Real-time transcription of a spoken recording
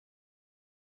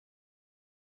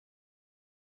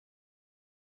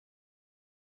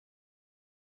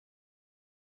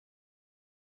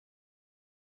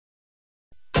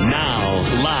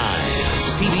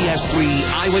CBS 3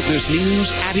 Eyewitness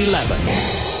News at 11.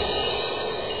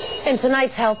 In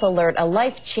tonight's Health Alert, a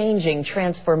life-changing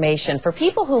transformation for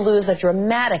people who lose a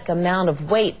dramatic amount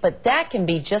of weight, but that can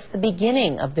be just the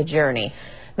beginning of the journey.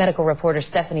 Medical reporter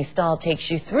Stephanie Stahl takes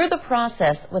you through the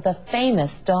process with a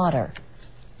famous daughter.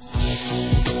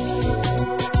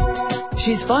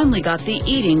 She's finally got the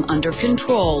eating under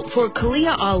control. For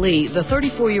Khaliah Ali, the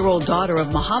 34-year-old daughter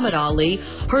of Muhammad Ali,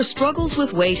 her struggles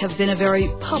with weight have been a very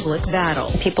public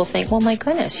battle. People think, well, my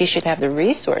goodness, you should have the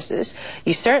resources.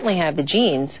 You certainly have the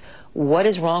genes. What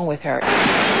is wrong with her?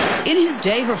 In his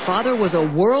day, her father was a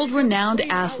world-renowned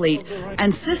athlete,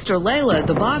 and sister Layla,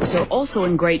 the boxer, also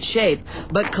in great shape.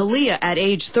 But Khaliah, at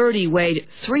age 30, weighed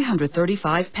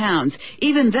 335 pounds.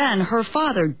 Even then, her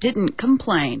father didn't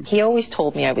complain. He always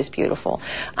told me I was beautiful.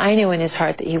 I knew in his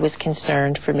heart that he was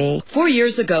concerned for me. 4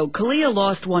 years ago, Khaliah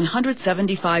lost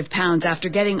 175 pounds after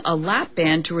getting a lap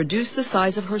band to reduce the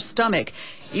size of her stomach.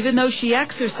 Even though she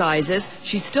exercises,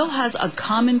 she still has a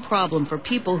common problem for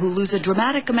people who lose a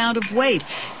dramatic amount of weight: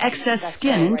 excess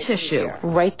skin and tissue.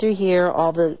 Right through here,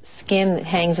 all the skin that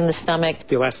hangs in the stomach.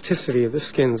 The elasticity of the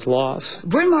skin's lost.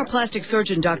 Bryn Mawr plastic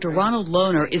surgeon Dr. Ronald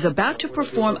Lohner is about to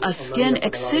perform a skin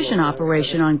excision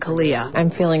operation on Khaliah. I'm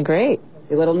feeling great.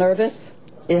 You a little nervous?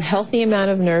 A healthy amount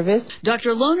of nervous.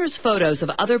 Dr. Lohner's photos of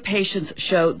other patients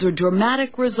show the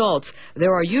dramatic results.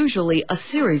 There are usually a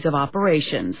series of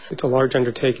operations. It's a large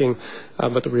undertaking,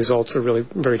 but the results are really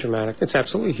very dramatic. It's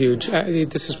absolutely huge.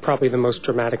 This is probably the most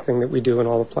dramatic thing that we do in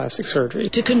all of plastic surgery.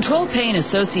 To control pain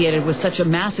associated with such a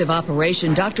massive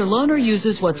operation, Dr. Lohner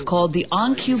uses what's called the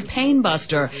OnQ Pain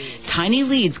Buster. Tiny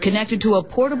leads connected to a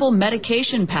portable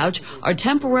medication pouch are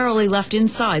temporarily left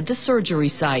inside the surgery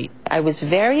site. I was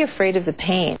very afraid of the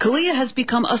pain. Khaliah has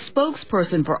become a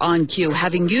spokesperson for OnQ,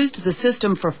 having used the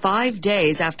system for 5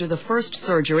 days after the first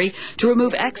surgery to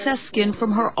remove excess skin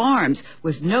from her arms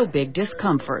with no big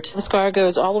discomfort. The scar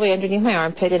goes all the way underneath my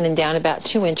armpit and then down about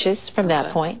 2 inches from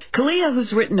that point. Khaliah,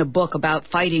 who's written a book about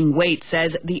fighting weight,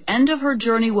 says the end of her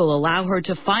journey will allow her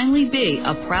to finally be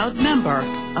a proud member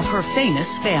of her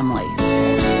famous family.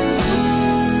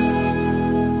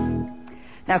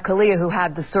 Now, Khaliah, who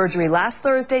had the surgery last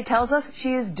Thursday, tells us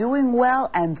she is doing well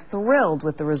and thrilled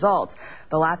with the results.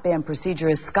 The lap band procedure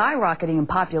is skyrocketing in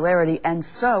popularity, and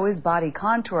so is body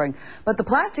contouring. But the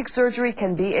plastic surgery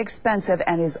can be expensive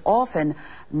and is often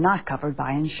not covered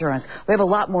by insurance. We have a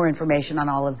lot more information on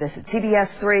all of this at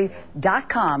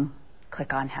CBS3.com.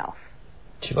 Click on Health.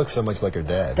 She looks so much like her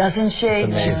dad. Doesn't she?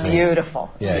 She's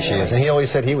beautiful. Yeah, she is. And he always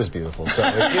said he was beautiful. So.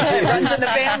 Runs in the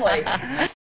family.